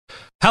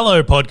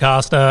Hello,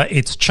 podcaster.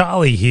 It's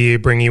Charley here,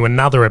 bringing you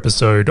another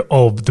episode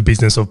of The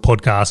Business of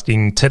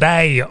Podcasting.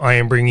 Today, I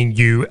am bringing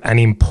you an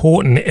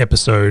important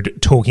episode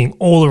talking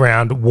all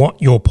around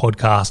what your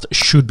podcast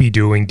should be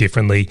doing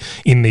differently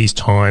in these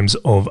times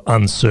of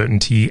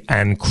uncertainty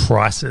and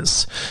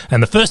crisis.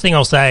 And the first thing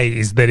I'll say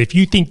is that if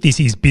you think this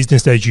is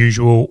business as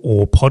usual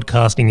or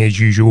podcasting as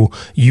usual,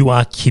 you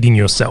are kidding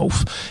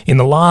yourself. In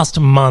the last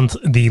month,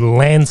 the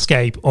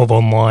landscape of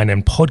online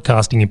and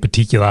podcasting in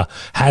particular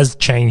has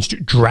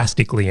changed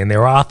drastically. And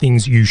there are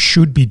things you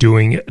should be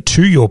doing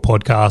to your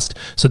podcast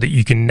so that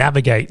you can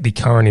navigate the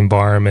current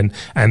environment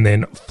and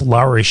then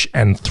flourish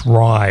and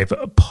thrive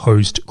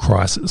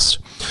post-crisis.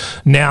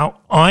 Now,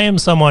 I am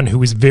someone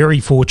who is very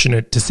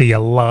fortunate to see a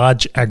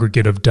large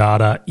aggregate of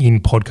data in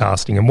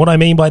podcasting. And what I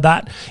mean by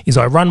that is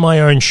I run my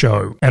own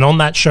show. And on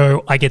that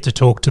show, I get to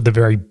talk to the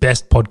very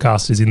best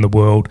podcasters in the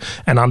world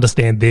and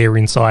understand their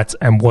insights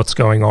and what's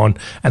going on.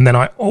 And then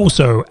I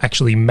also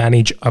actually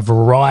manage a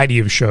variety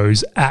of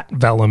shows at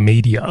Valher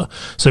Media.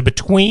 So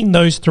between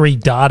those three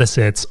data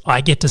sets,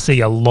 I get to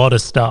see a lot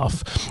of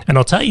stuff. And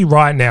I'll tell you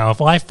right now,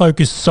 if I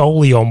focus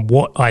solely on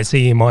what I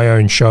see in my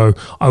own show,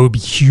 I would be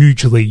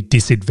hugely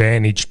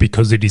disadvantaged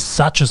because it is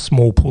such a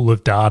small pool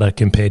of data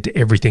compared to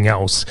everything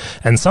else.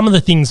 And some of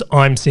the things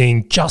I'm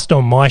seeing just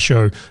on my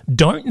show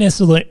don't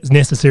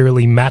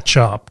necessarily match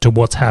up to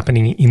what's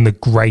happening in the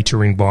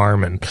greater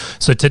environment.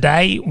 So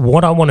today,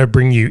 what I want to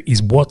bring you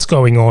is what's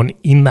going on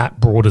in that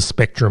broader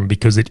spectrum,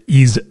 because it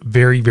is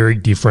very, very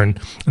different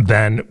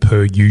than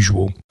per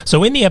usual.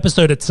 So in the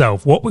episode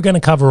itself, what we're going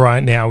to cover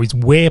right now is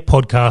where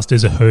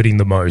podcasters are hurting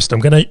the most. I'm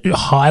going to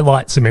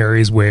highlight some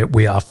areas where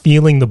we are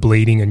feeling the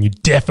bleeding and you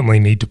definitely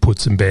need to put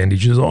some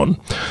bandages on.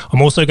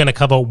 I'm also going to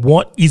cover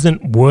what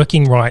isn't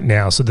working right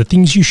now, so the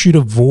things you should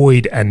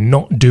avoid and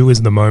not do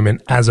as the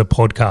moment as a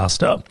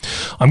podcaster.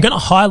 I'm going to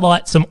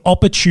highlight some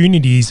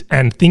opportunities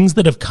and things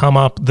that have come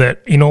up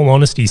that, in all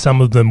honesty,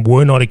 some of them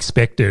were not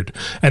expected.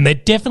 And there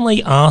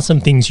definitely are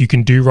some things you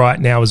can do right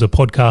now as a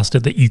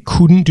podcaster that you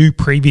couldn't do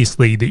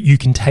previously that you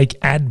can take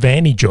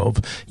advantage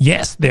of.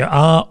 Yes, there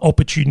are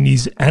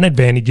opportunities and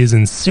advantages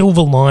and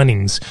silver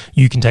linings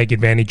you can take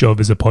advantage of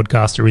as a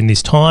podcaster in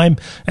this time.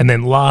 And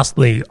then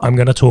lastly, I'm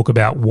going to talk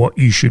about what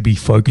you should be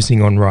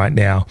focusing on right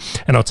now.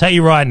 And I'll tell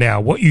you right now,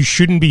 what you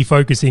shouldn't be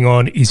focusing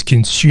on is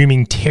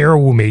consuming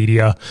terrible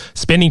media,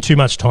 spending too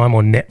much time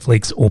on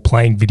Netflix or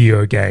playing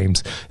video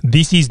games.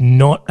 This is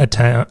not a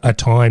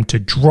time to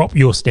drop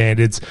your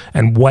standards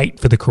and wait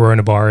for the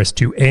coronavirus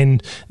to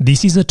end.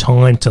 This is a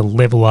time to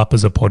level up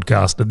as a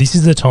podcaster. This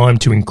is a time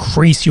to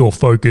increase your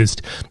focus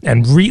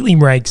and really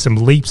make some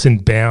leaps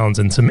and bounds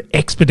and some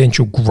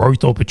exponential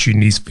growth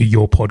opportunities for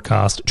your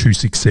podcast to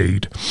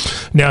succeed.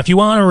 Now, if you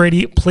aren't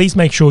already, please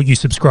make sure you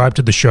subscribe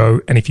to the show.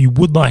 And if you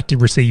would like to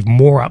receive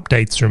more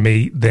updates from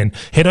me, then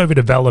head over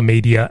to Valher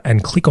Media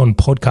and click on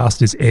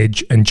Podcaster's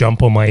Edge and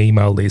jump on my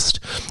email list.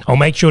 I'll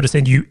make sure to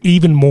send you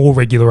even more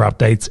regular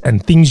updates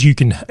and things you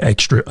can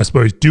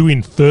do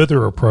in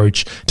further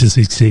approach to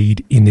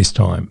succeed in this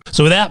time.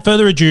 So without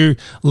further ado,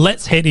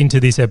 let's head into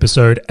this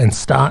episode and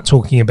start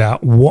talking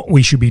about what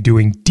we should be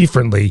doing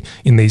differently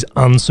in these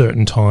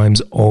uncertain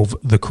times of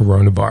the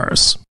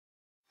coronavirus.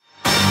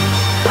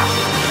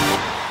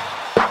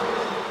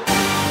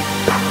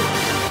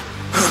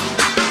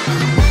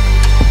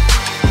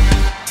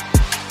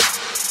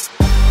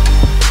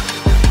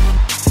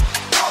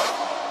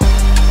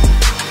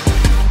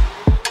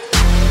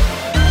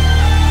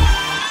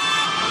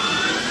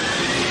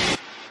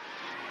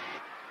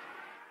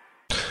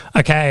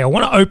 Okay, I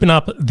want to open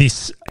up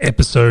this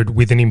episode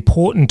with an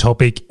important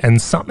topic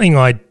and something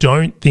I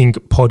don't think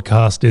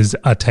podcasters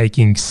are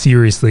taking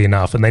seriously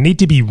enough, and they need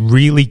to be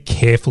really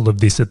careful of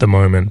this at the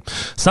moment.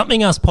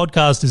 Something us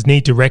podcasters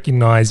need to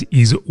recognize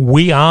is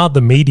we are the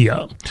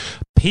media.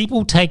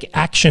 People take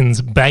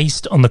actions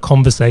based on the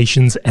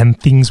conversations and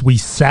things we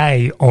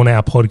say on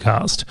our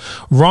podcast.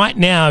 Right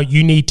now,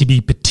 you need to be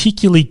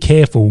particularly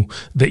careful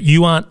that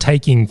you aren't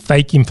taking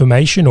fake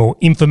information or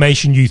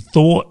information you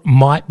thought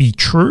might be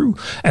true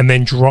and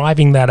then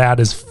driving that out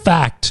as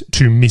fact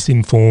to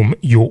misinform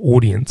your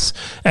audience.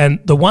 And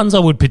the ones I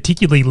would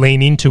particularly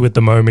lean into at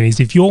the moment is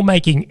if you're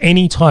making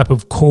any type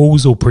of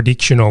calls or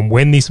prediction on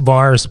when this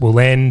virus will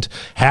end,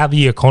 how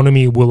the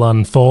economy will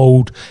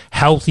unfold,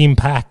 health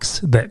impacts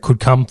that could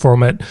come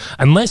from it,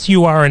 unless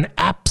you are an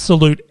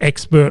absolute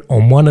expert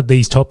on one of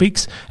these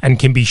topics and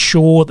can be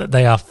sure that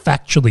they are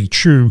factually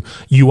true,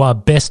 you are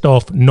best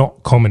off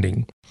not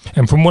commenting.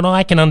 And from what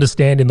I can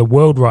understand in the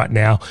world right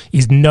now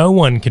is no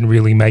one can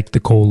really make the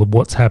call of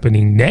what's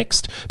happening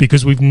next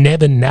because we've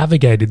never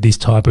navigated this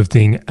type of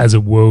thing as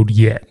a world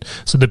yet.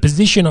 So the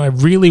position I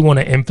really want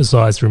to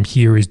emphasize from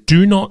here is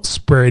do not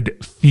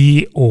spread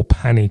fear or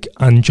panic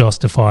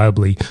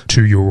unjustifiably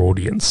to your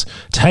audience.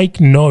 Take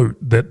note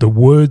that the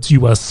words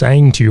you are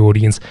saying to your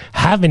audience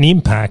have an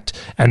impact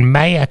and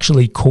may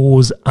actually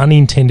cause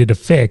unintended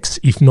effects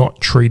if not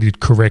treated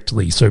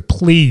correctly. So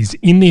please,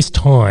 in this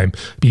time,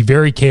 be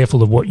very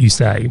careful of what you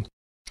say.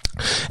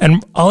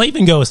 And I'll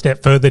even go a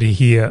step further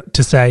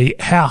to say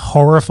how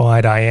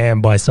horrified I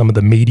am by some of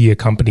the media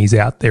companies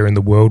out there in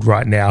the world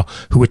right now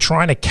who are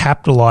trying to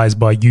capitalize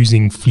by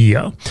using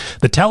fear.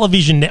 The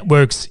television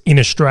networks in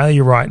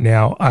Australia right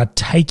now are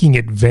taking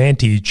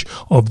advantage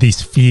of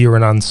this fear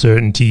and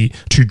uncertainty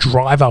to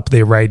drive up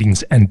their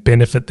ratings and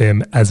benefit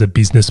them as a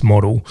business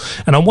model.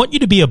 And I want you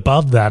to be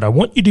above that. I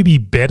want you to be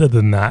better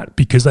than that,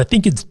 because I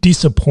think it's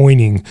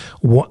disappointing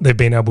what they've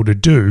been able to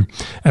do.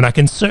 And I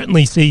can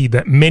certainly see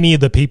that many of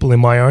the people in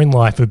my own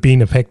life have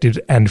been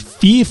affected and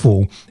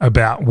fearful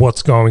about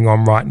what's going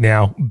on right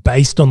now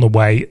based on the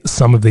way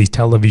some of these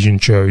television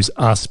shows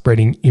are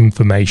spreading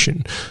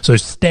information. So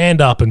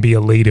stand up and be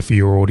a leader for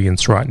your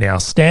audience right now.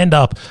 Stand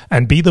up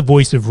and be the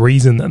voice of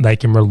reason that they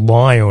can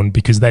rely on,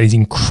 because that is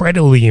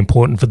incredibly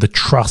important for the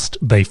trust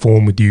they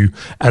form with you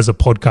as a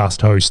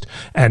podcast host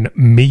and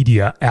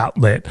media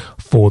outlet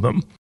for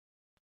them.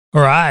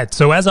 All right.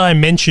 So as I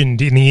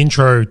mentioned in the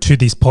intro to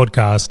this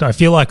podcast, I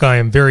feel like I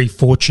am very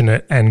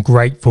fortunate and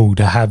grateful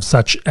to have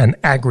such an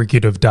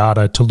aggregate of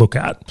data to look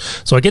at.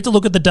 So I get to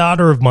look at the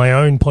data of my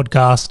own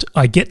podcast.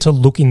 I get to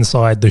look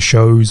inside the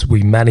shows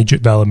we manage at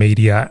Valher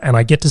Media, and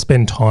I get to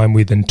spend time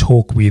with and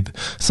talk with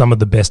some of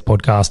the best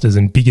podcasters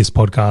and biggest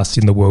podcasts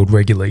in the world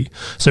regularly.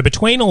 So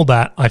between all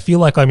that, I feel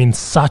like I'm in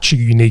such a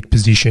unique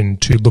position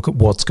to look at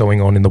what's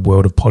going on in the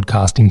world of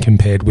podcasting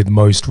compared with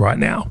most right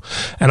now.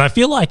 And I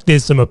feel like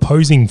there's some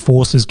opposing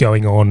forces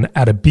going on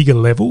at a bigger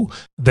level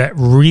that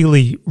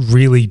really,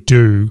 really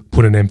do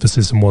put an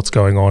emphasis on what's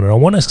going on. And I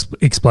want to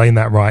explain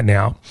that right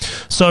now.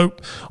 So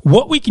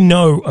what we can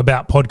know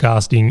about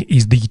podcasting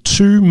is the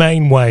two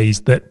main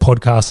ways that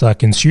podcasts are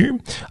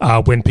consumed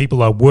when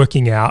people are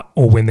working out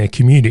or when they're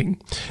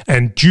commuting.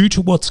 And due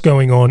to what's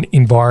going on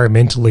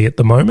environmentally at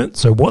the moment,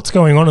 so what's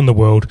going on in the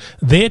world,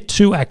 they're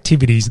two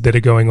activities that are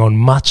going on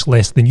much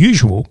less than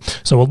usual.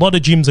 So a lot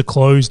of gyms are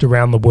closed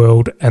around the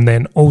world, and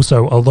then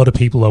also a lot of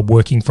people are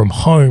working from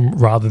home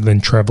rather than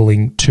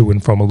traveling to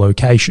and from a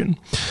location.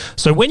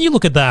 So when you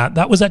look at that,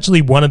 that was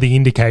actually one of the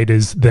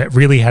indicators that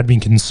really had been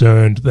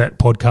concerned that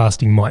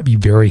podcasting might be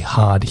very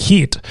hard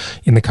hit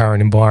in the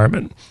current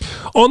environment.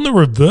 On the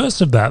reverse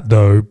of that,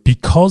 though,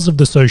 because of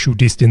the social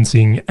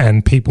distancing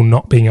and people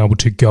not being able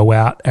to go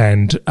out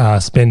and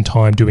spend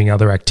time doing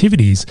other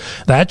activities,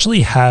 they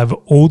actually have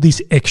all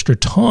this extra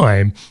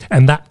time,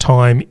 and that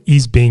time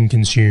is being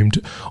consumed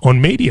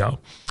on media.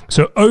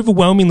 So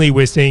overwhelmingly,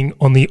 we're seeing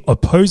on the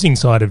opposing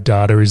side of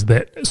data is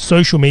that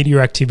social media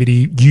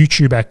activity,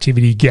 YouTube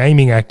activity,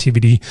 gaming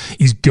activity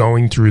is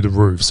going through the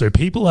roof. So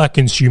people are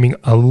consuming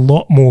a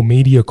lot more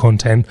media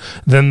content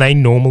than they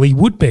normally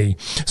would be.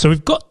 So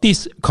we've got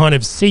this kind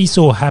of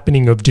seesaw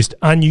happening of just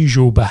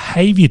unusual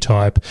behavior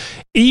type.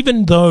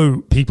 Even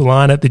though people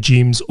aren't at the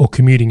gyms or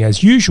commuting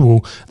as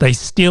usual, they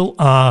still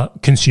are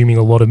consuming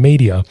a lot of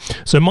media.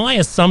 So my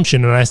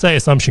assumption, and I say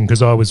assumption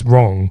because I was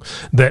wrong,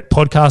 that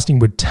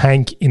podcasting would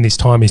tank in this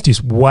time is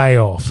just way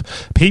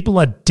off. People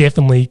are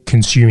definitely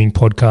consuming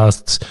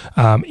podcasts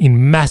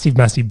in massive,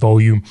 massive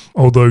volume,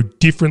 although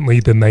differently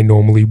than they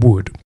normally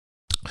would.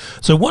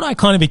 So what I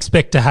kind of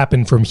expect to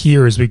happen from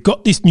here is we've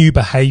got this new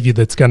behavior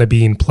that's going to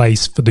be in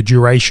place for the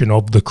duration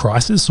of the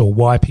crisis, or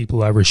why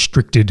people are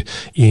restricted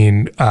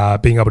in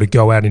being able to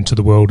go out into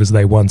the world as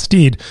they once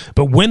did.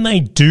 But when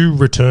they do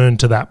return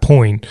to that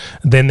point,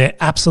 then they're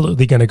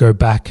absolutely going to go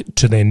back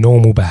to their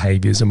normal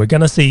behaviors. And we're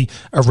going to see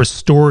a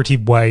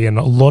restorative way, and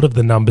a lot of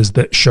the numbers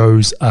that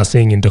shows are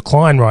seeing in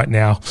decline right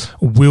now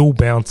will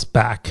bounce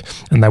back,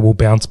 and they will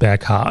bounce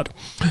back hard.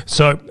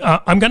 So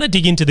I'm going to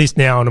dig into this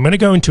now, and I'm going to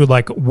go into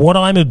like what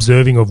I'm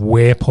observing of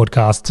where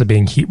podcasts are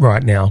being hit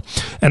right now.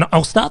 And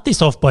I'll start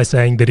this off by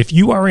saying that if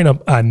you are in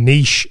a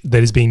niche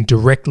that is being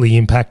directly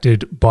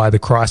impacted by the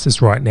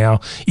crisis right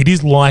now, it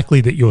is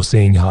likely that you're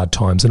seeing hard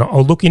times. And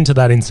I'll look into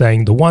that in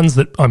saying the ones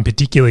that I'm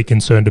particularly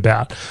concerned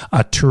about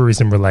are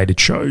tourism-related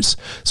shows.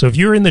 So if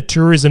you're in the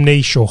tourism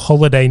niche or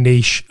holiday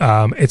niche,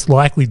 it's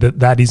likely that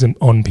that isn't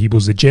on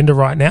people's agenda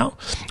right now,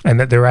 and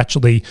that there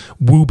actually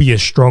will be a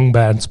strong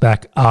bounce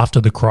back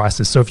after the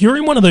crisis. So if you're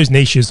in one of those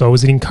niches, I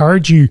would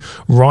encourage you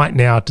right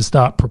now to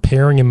start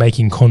preparing and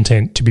making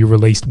content to be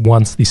released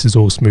once this is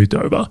all smoothed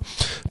over,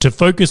 to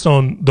focus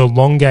on the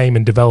long game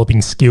and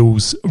developing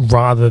skills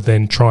rather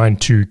than trying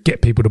to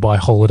get people to buy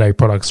holiday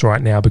products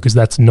right now, because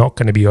that's not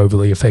going to be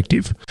overly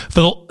effective.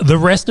 For the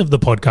rest of the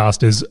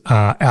podcasters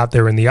out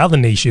there in the other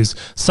niches,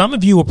 some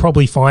of you are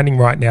probably finding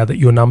right now that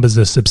your numbers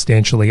are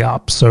substantially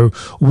up. So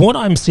what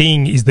I'm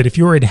seeing is that if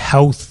you're in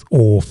health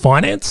or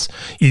finance,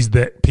 is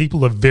that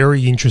people are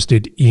very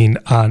interested in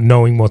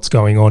knowing what's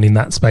going on in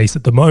that space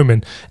at the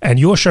moment. And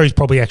your show is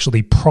probably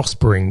actually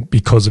prospering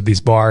because of this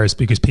virus,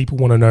 because people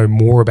want to know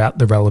more about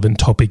the relevant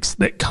topics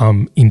that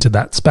come into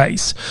that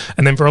space.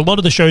 And then for a lot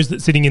of the shows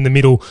that's sitting in the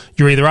middle,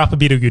 you're either up a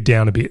bit or you're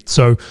down a bit.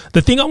 So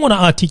the thing I want to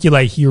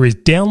articulate here is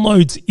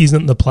downloads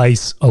isn't the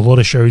place a lot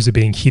of shows are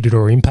being hit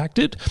or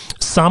impacted.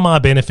 Some are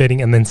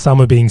benefiting, and then some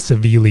are being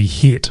severely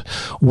hit.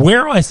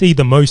 Where I see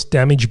the most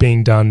damage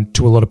being done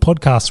to a lot of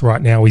podcasts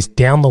right now is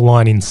down the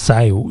line in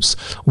sales.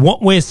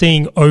 What we're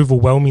seeing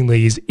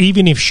overwhelmingly is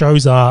even if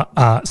shows are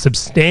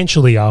substantially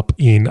substantially up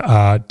in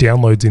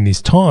downloads in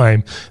this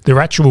time, their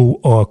actual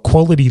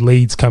quality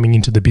leads coming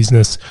into the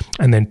business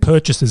and then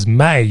purchases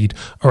made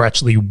are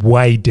actually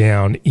way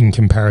down in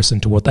comparison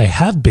to what they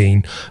have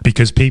been,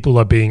 because people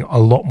are being a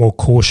lot more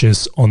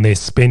cautious on their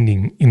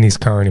spending in this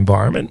current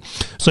environment.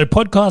 So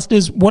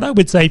podcasters, what I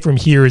would say from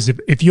here is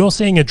if you're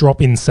seeing a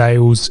drop in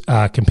sales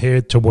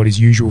compared to what is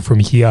usual from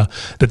here,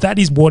 that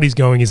is what is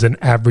going as an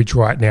average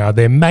right now.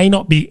 There may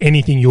not be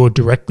anything you're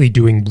directly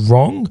doing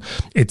wrong.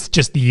 It's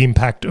just the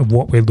impact of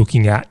what we're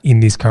looking at in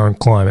this current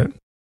climate.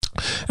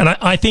 And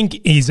I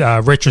think is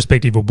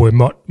retrospective of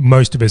what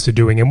most of us are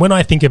doing. And when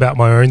I think about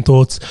my own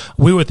thoughts,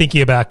 we were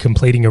thinking about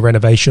completing a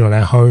renovation on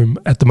our home.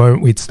 At the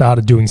moment, we'd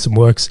started doing some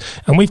works,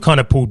 and we've kind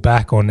of pulled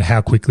back on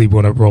how quickly we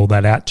want to roll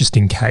that out just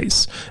in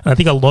case. And I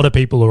think a lot of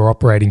people are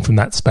operating from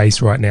that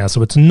space right now.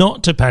 So it's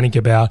not to panic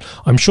about.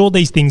 I'm sure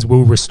these things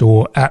will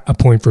restore at a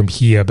point from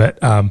here, but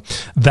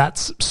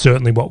that's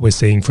certainly what we're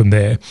seeing from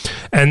there.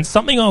 And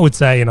something I would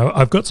say, and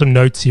I've got some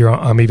notes here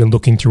I'm even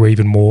looking through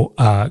even more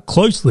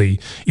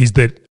closely, is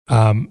that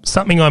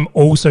something I'm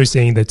also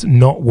seeing that's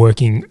not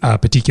working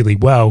particularly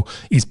well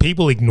is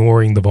people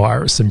ignoring the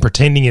virus and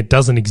pretending it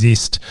doesn't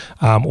exist,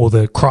 or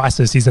the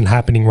crisis isn't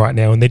happening right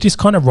now, and they're just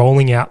kind of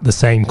rolling out the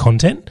same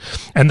content.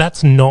 And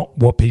that's not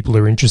what people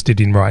are interested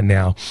in right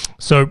now.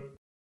 So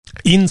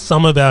in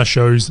some of our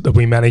shows that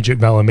we manage at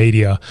Valher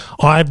Media,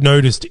 I've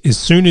noticed as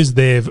soon as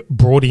they've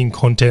brought in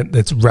content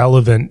that's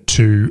relevant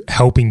to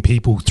helping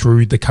people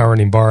through the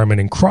current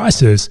environment and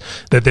crisis,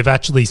 that they've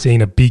actually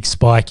seen a big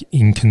spike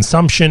in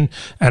consumption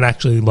and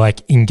actually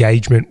like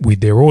engagement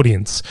with their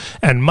audience.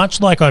 And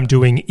much like I'm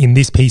doing in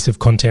this piece of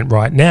content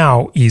right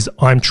now, is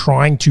I'm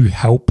trying to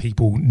help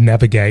people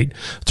navigate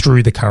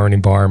through the current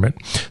environment.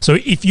 So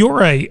if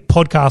you're a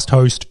podcast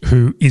host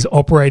who is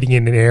operating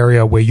in an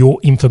area where your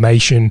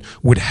information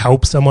would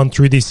help someone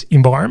through this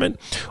environment,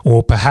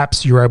 or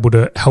perhaps you're able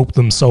to help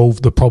them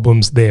solve the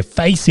problems they're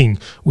facing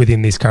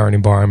within this current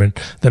environment,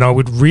 then I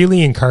would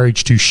really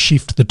encourage to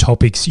shift the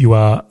topics you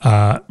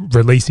are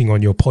releasing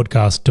on your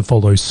podcast to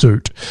follow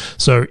suit.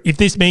 So if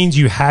this means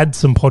you had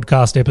some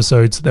podcast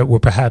episodes that were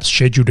perhaps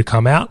scheduled to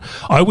come out,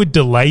 I would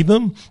delay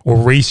them or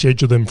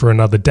reschedule them for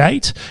another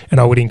date, and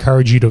I would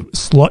encourage you to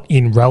slot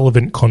in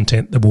relevant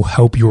content that will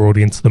help your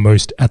audience the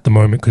most at the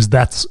moment, because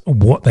that's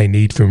what they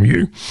need from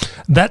you.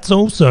 That's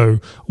also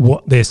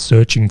what they're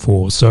searching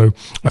for. So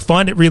I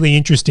find it really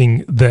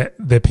interesting that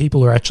the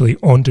people are actually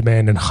on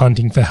demand and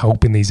hunting for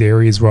help in these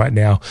areas right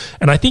now.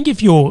 And I think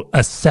if you're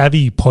a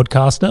savvy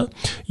podcaster,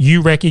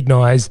 you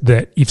recognize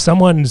that if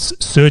someone's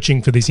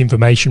searching for this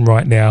information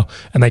right now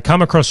and they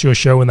come across your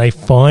show and they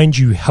find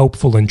you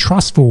helpful and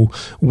trustful,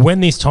 when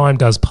this time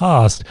does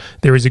pass,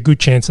 there is a good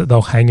chance that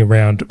they'll hang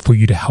around for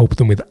you to help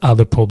them with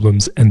other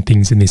problems and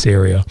things in this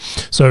area.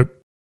 So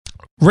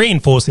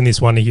reinforcing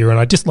this one here, and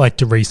I just like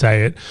to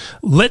re-say it,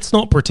 let's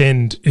not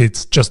pretend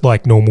it's just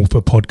like normal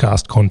for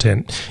podcast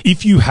content.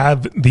 If you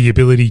have the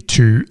ability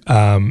to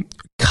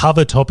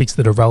cover topics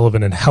that are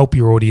relevant and help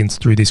your audience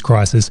through this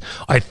crisis,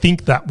 I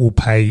think that will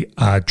pay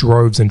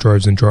droves and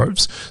droves and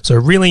droves. So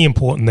really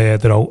important there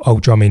that I'll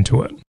drum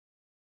into it.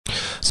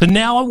 So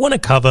now I want to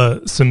cover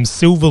some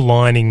silver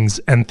linings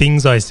and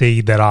things I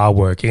see that are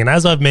working. And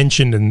as I've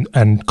mentioned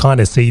and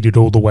kind of seeded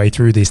all the way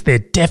through this, there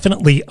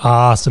definitely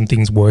are some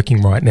things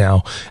working right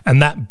now.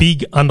 And that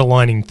big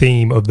underlining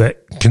theme of the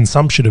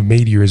consumption of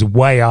media is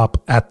way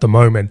up at the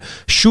moment,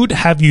 should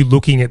have you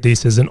looking at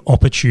this as an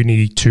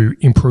opportunity to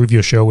improve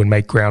your show and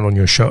make ground on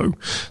your show.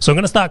 So I'm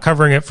going to start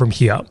covering it from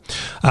here.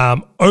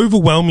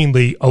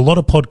 Overwhelmingly, a lot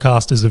of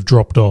podcasters have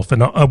dropped off.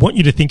 And I want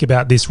you to think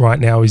about this right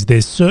now, is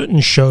there's certain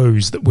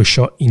shows that were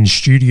shot in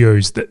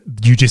studios that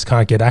you just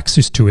can't get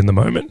access to in the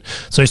moment.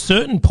 So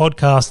certain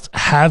podcasts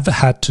have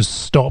had to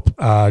stop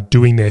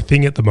doing their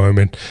thing at the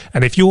moment.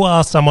 And if you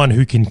are someone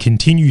who can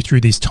continue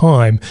through this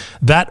time,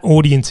 that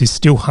audience is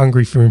still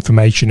hungry for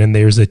information, and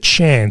there is a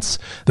chance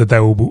that they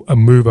will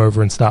move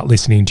over and start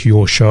listening to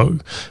your show.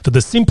 For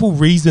the simple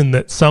reason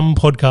that some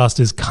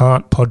podcasters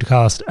can't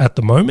podcast at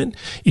the moment,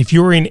 if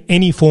you're in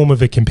any form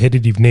of a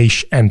competitive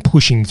niche and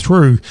pushing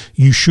through,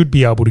 you should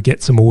be able to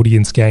get some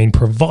audience gain,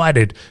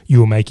 provided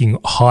you are making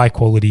high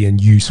quality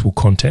and useful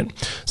content.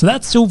 So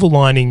that's silver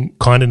lining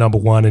kind of number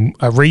one, and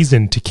a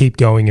reason to keep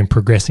going and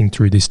progressing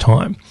through this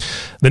time.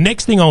 The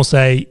next thing I'll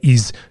say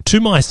is, to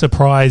my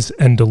surprise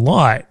and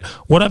delight,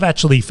 what I've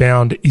actually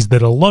found is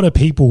that a lot of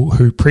people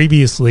who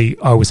previously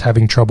I was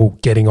having trouble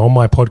getting on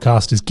my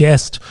podcast as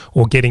guest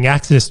or getting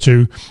access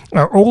to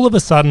are all of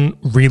a sudden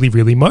really,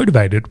 really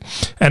motivated.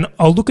 And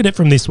I'll look at it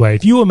from this way.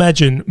 If you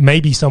imagine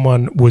maybe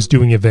someone was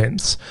doing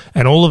events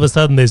and all of a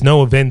sudden there's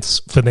no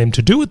events for them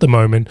to do at the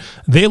moment,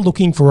 they're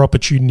looking for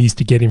opportunities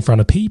to get in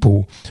front of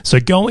people. So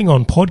going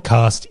on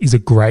podcast is a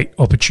great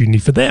opportunity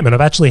for them. And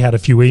I've actually had a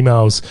few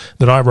emails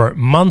that I wrote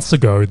months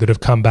ago that have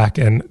come back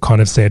and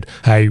kind of said,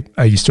 hey,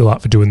 are you still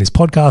up for doing this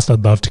podcast?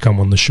 I'd love to come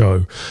on the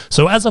show.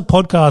 So as a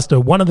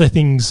podcaster, one of the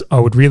things I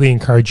would really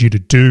encourage you to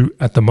do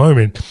at the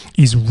moment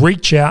is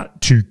reach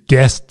out to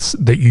guests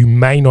that you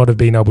may not have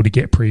been able to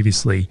get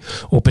previously,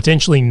 or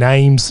potentially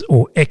names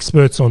or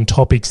experts on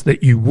topics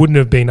that you wouldn't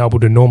have been able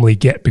to normally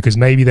get because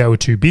maybe they were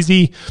too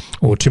busy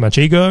or too much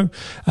ego,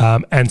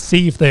 and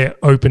see if they're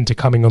open to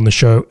coming on the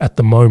show at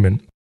the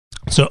moment.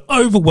 So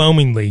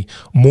overwhelmingly,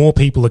 more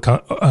people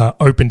are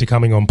open to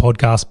coming on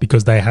podcasts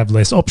because they have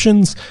less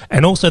options,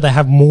 and also they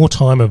have more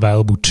time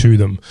available to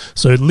them.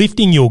 So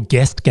lifting your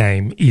guest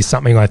game is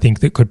something I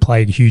think that could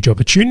play a huge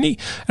opportunity.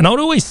 And I would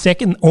almost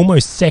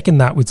second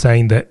that with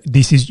saying that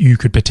you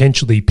could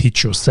potentially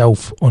pitch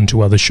yourself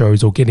onto other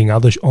shows or getting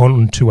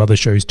onto other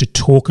shows to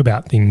talk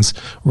about things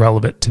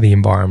relevant to the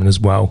environment as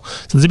well.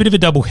 So there's a bit of a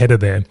double header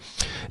there.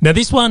 Now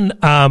this one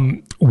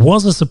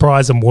was a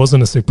surprise and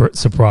wasn't a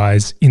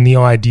surprise in the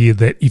idea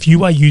that if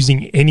you are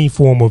using any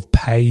form of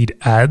paid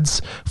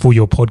ads for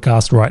your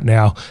podcast right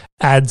now,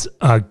 ads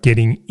are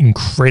getting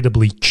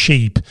incredibly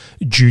cheap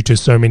due to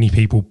so many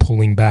people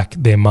pulling back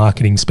their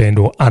marketing spend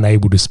or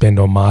unable to spend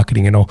on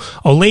marketing. And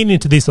I'll lean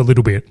into this a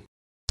little bit.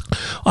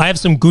 I have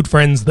some good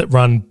friends that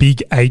run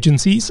big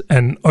agencies,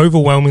 and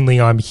overwhelmingly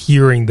I'm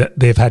hearing that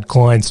they've had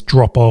clients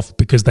drop off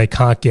because they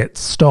can't get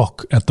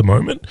stock at the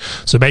moment.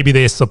 So maybe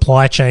their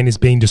supply chain is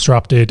being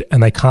disrupted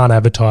and they can't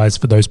advertise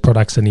for those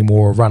products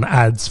anymore or run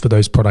ads for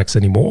those products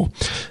anymore.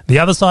 The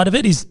other side of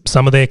it is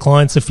some of their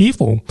clients are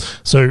fearful.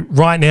 So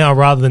right now,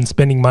 rather than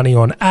spending money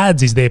on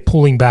ads, they're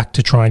pulling back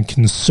to try and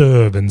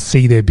conserve and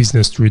see their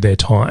business through their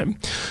time.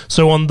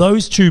 So on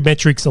those two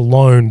metrics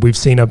alone, we've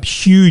seen a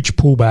huge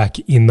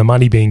pullback in the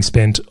money being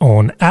spent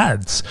on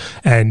ads,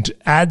 and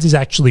ads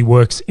actually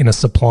works in a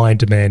supply and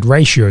demand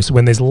ratio. So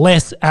when there's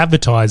less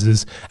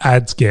advertisers,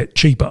 ads get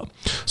cheaper.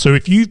 So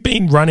if you've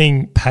been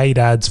running paid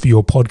ads for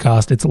your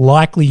podcast, it's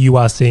likely you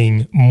are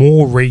seeing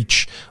more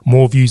reach,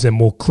 more views, and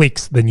more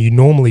clicks than you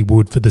normally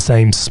would for the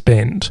same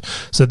spend.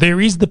 So there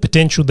is the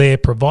potential there,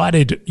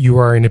 provided you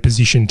are in a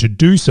position to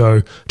do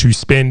so, to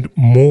spend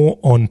more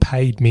on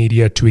paid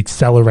media to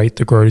accelerate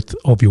the growth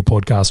of your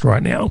podcast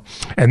right now.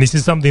 And this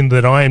is something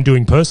that I am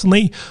doing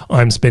personally.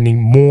 I'm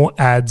spending more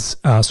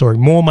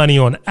money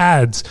on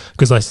ads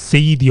because I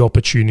see the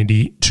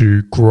opportunity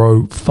to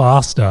grow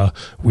faster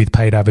with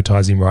paid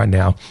advertising right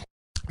now.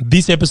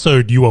 This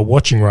episode you are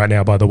watching right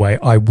now, by the way,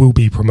 I will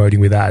be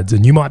promoting with ads,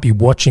 and you might be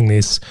watching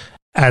this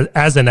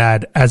as an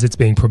ad as it's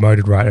being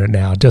promoted right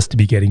now, just to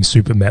be getting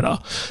super meta.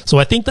 So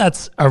I think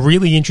that's a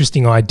really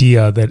interesting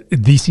idea, that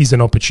this is an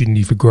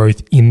opportunity for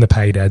growth in the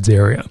paid ads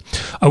area.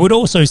 I would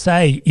also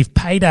say, if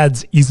paid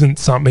ads isn't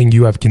something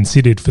you have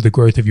considered for the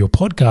growth of your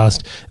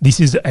podcast, this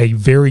is a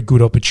very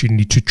good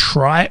opportunity to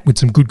try it with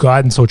some good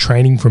guidance or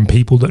training from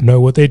people that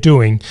know what they're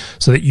doing,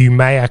 so that you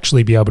may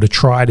actually be able to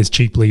try it as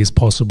cheaply as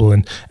possible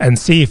and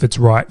see if it's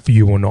right for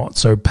you or not.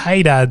 So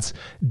paid ads,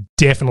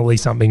 definitely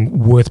something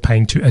worth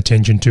paying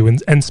attention to,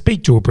 and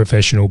speak to a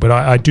professional. But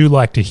I do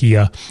like to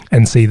hear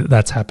and see that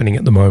that's happening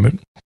at the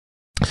moment.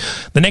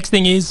 The next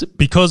thing is,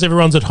 because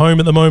everyone's at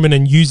home at the moment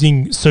and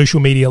using social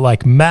media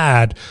like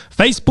mad,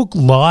 Facebook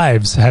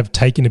Lives have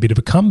taken a bit of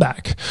a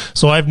comeback.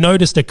 So I've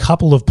noticed a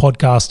couple of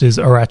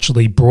podcasters are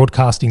actually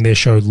broadcasting their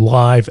show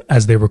live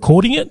as they're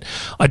recording it.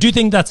 I do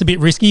think that's a bit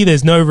risky.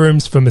 There's no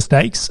rooms for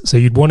mistakes. So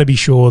you'd want to be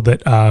sure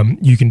that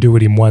you can do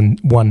it in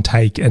one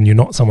take and you're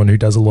not someone who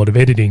does a lot of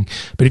editing.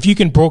 But if you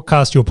can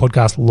broadcast your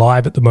podcast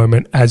live at the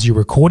moment as you're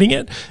recording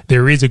it,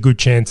 there is a good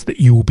chance that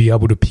you will be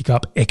able to pick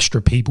up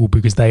extra people,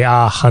 because they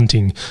are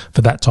hunting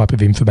for that type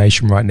of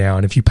information right now.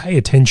 And if you pay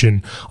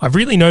attention, I've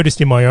really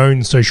noticed in my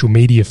own social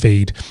media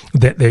feed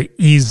that there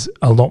is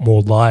a lot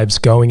more lives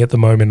going at the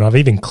moment. I've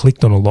even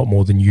clicked on a lot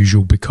more than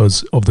usual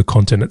because of the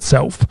content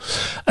itself.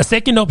 A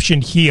second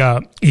option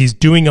here is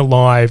doing a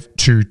live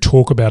to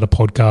talk about a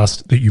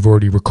podcast that you've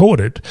already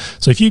recorded.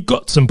 So if you've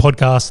got some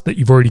podcasts that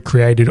you've already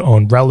created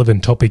on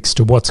relevant topics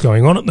to what's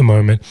going on at the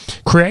moment,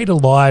 create a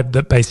live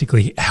that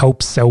basically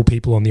helps sell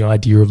people on the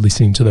idea of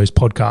listening to those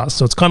podcasts.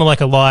 So it's kind of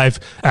like a live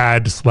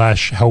ad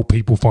 / help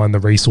people find the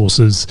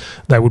resources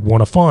they would want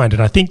to find.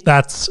 And I think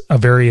that's a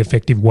very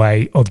effective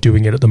way of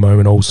doing it at the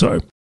moment also.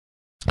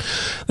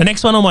 The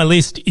next one on my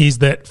list is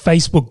that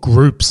Facebook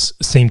groups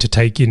seem to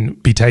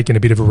be taking a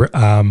bit of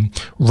a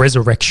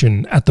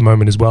resurrection at the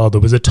moment as well. There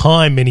was a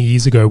time many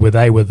years ago where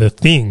they were the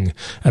thing,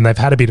 and they've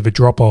had a bit of a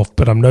drop off,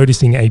 but I'm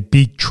noticing a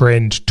big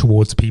trend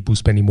towards people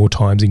spending more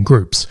time in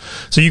groups.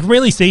 So you can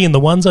really see in the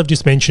ones I've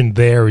just mentioned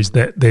there is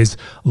that there's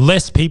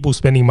less people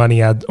spending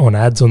money on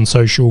ads on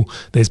social,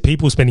 there's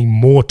people spending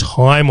more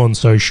time on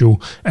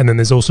social, and then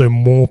there's also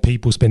more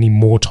people spending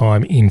more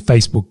time in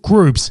Facebook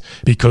groups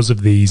because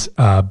of these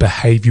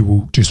behaviors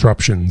behavioral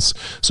disruptions.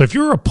 So if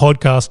you're a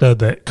podcaster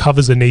that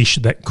covers a niche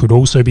that could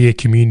also be a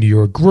community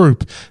or a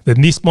group,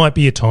 then this might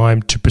be a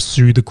time to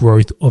pursue the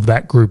growth of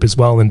that group as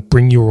well and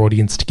bring your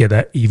audience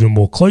together even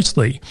more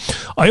closely.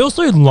 I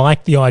also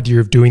like the idea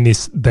of doing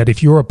this, that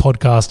if you're a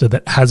podcaster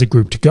that has a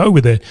group to go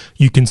with it,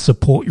 you can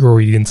support your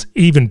audience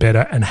even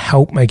better and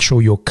help make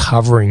sure you're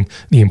covering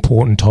the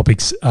important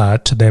topics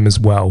to them as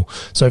well.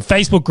 So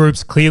Facebook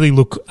groups clearly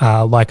look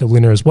like a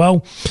winner as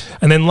well.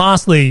 And then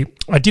lastly,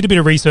 I did a bit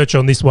of research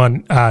on this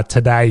one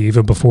today,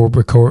 even before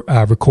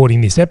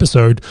recording this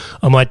episode.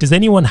 I'm like, does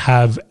anyone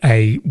have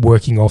a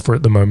working offer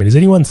at the moment? Is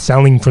anyone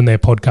selling from their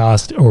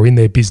podcast or in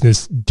their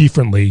business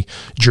differently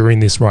during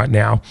this right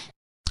now?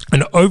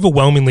 And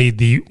overwhelmingly,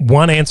 the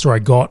one answer I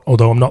got,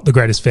 although I'm not the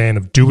greatest fan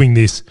of doing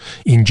this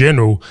in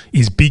general,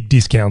 is big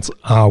discounts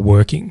are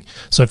working.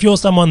 So if you're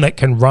someone that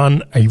can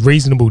run a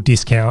reasonable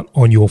discount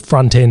on your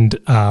front-end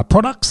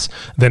products,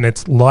 then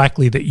it's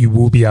likely that you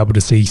will be able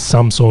to see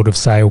some sort of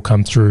sale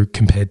come through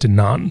compared to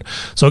none.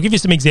 So I'll give you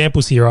some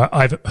examples here.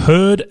 I've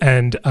heard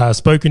and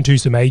spoken to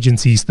some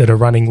agencies that are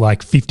running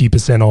like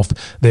 50% off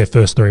their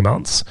first 3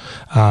 months.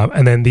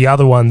 And then the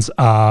other ones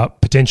are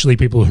potentially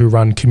people who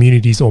run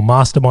communities or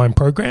mastermind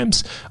programs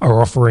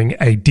are offering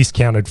a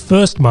discounted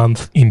first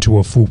month into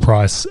a full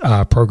price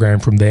program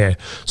from there.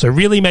 So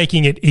really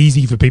making it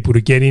easy for people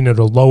to get in at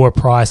a lower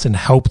price and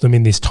help them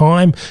in this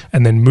time,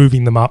 and then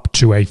moving them up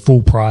to a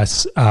full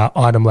price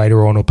item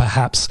later on, or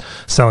perhaps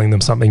selling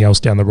them something else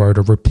down the road,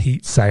 a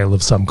repeat sale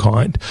of some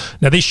kind.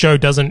 Now, this show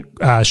doesn't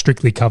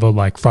strictly cover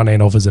like front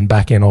end offers and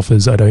back end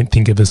offers. I don't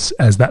think of us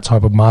as that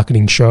type of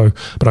marketing show,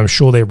 but I'm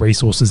sure there are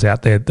resources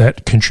out there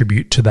that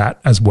contribute to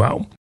that as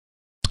well.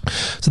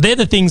 So they're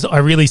the things I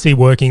really see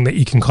working that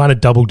you can kind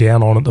of double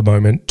down on at the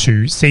moment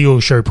to see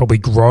your show probably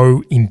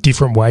grow in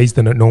different ways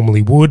than it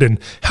normally would and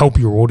help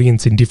your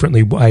audience in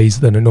different ways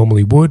than it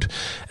normally would.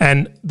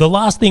 And the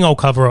last thing I'll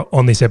cover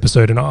on this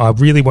episode, and I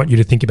really want you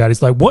to think about,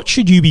 is like, what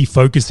should you be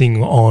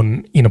focusing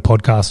on in a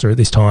podcaster at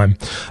this time?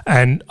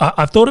 And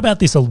I've thought about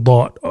this a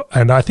lot,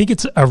 and I think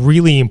it's a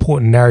really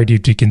important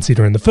narrative to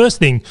consider. And the first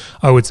thing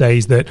I would say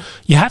is that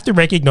you have to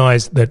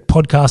recognize that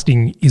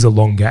podcasting is a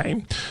long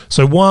game.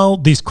 So while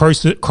this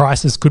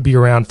crisis could be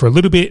around for a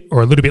little bit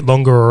or a little bit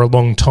longer or a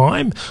long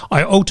time,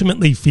 I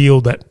ultimately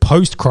feel that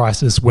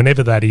post-crisis,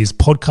 whenever that is,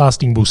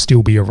 podcasting will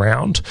still be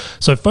around.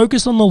 So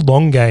focus on the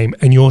long game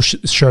and your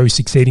show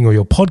succeeding or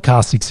your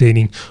podcast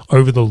succeeding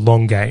over the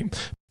long game.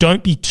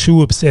 Don't be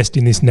too obsessed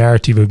in this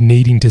narrative of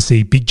needing to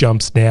see big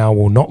jumps now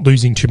or not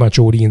losing too much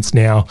audience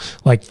now.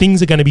 Like,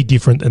 things are going to be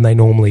different than they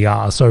normally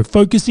are. So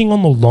focusing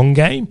on the long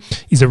game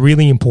is a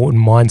really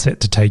important mindset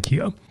to take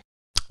here.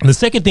 The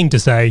second thing to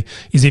say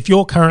is, if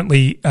you're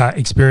currently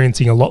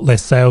experiencing a lot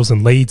less sales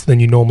and leads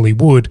than you normally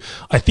would,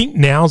 I think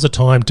now's the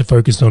time to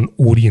focus on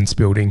audience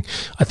building.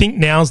 I think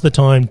now's the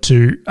time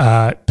to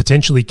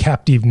potentially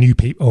capture new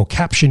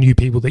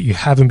people that you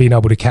haven't been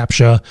able to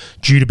capture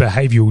due to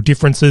behavioral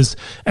differences,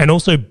 and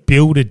also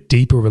build a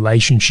deeper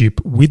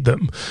relationship with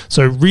them.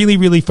 So really,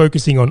 really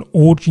focusing on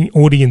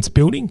audience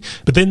building,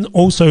 but then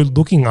also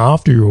looking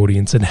after your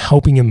audience and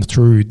helping them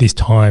through this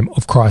time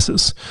of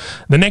crisis.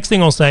 The next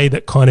thing I'll say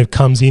that kind of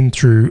comes in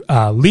through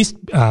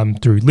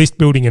list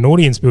building and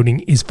audience building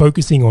is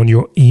focusing on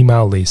your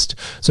email list.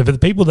 So for the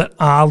people that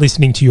are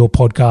listening to your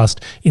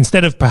podcast,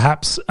 instead of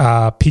perhaps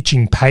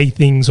pitching pay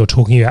things or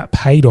talking about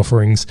paid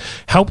offerings,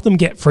 help them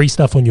get free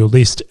stuff on your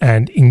list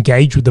and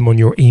engage with them on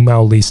your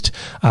email list.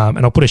 And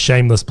I'll put a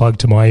shameless plug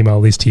to my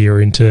email list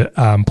here into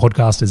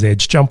Podcaster's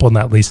Edge. Jump on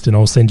that list and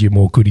I'll send you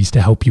more goodies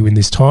to help you in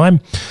this time.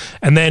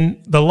 And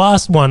then the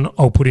last one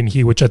I'll put in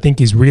here, which I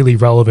think is really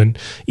relevant,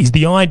 is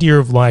the idea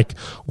of like,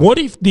 what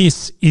if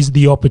this is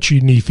the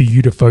opportunity for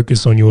you to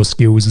focus on your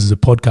skills as a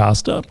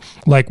podcaster?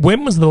 Like,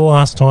 when was the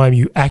last time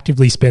you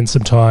actively spent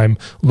some time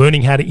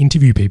learning how to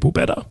interview people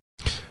better,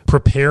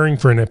 preparing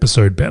for an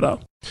episode better,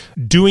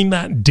 doing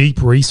that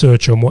deep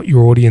research on what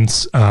your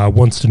audience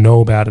wants to know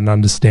about and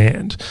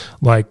understand?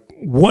 Like,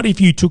 what if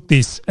you took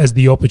this as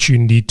the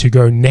opportunity to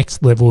go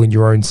next level in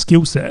your own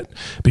skill set?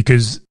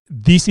 Because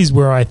this is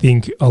where I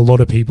think a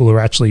lot of people are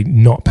actually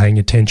not paying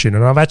attention.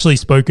 And I've actually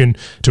spoken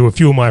to a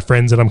few of my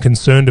friends, and I'm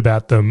concerned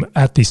about them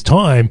at this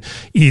time,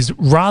 is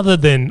rather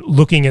than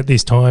looking at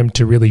this time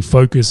to really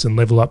focus and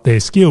level up their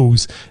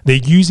skills, they're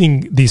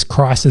using this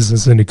crisis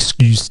as an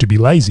excuse to be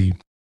lazy.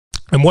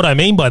 And what I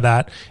mean by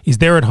that is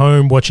they're at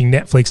home watching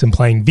Netflix and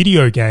playing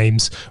video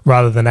games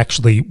rather than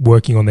actually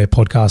working on their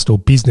podcast or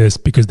business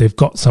because they've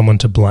got someone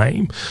to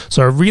blame.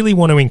 So I really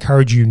want to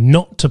encourage you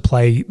not to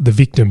play the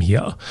victim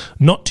here,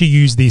 not to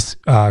use this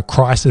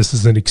crisis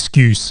as an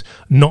excuse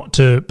not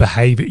to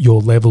behave at your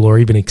level or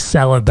even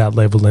excel at that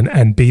level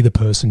and be the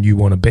person you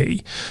want to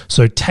be.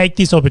 So take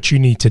this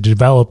opportunity to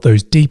develop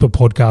those deeper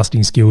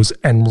podcasting skills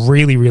and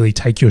really, really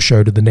take your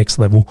show to the next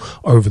level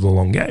over the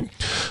long game.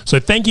 So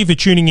thank you for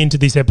tuning into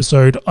this episode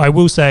episode. I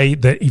will say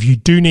that if you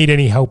do need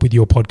any help with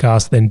your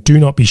podcast, then do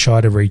not be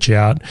shy to reach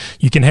out.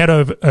 You can head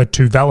over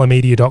to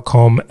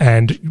valhermedia.com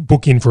and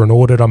book in for an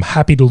audit. I'm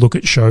happy to look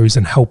at shows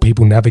and help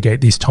people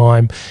navigate this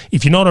time.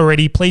 If you're not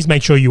already, please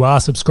make sure you are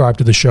subscribed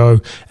to the show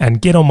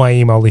and get on my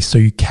email list so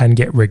you can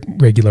get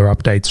regular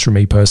updates from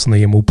me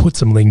personally, and we'll put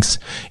some links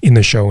in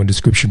the show and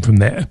description from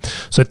there.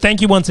 So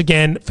thank you once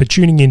again for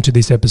tuning into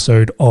this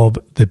episode of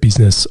The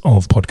Business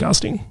of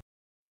Podcasting.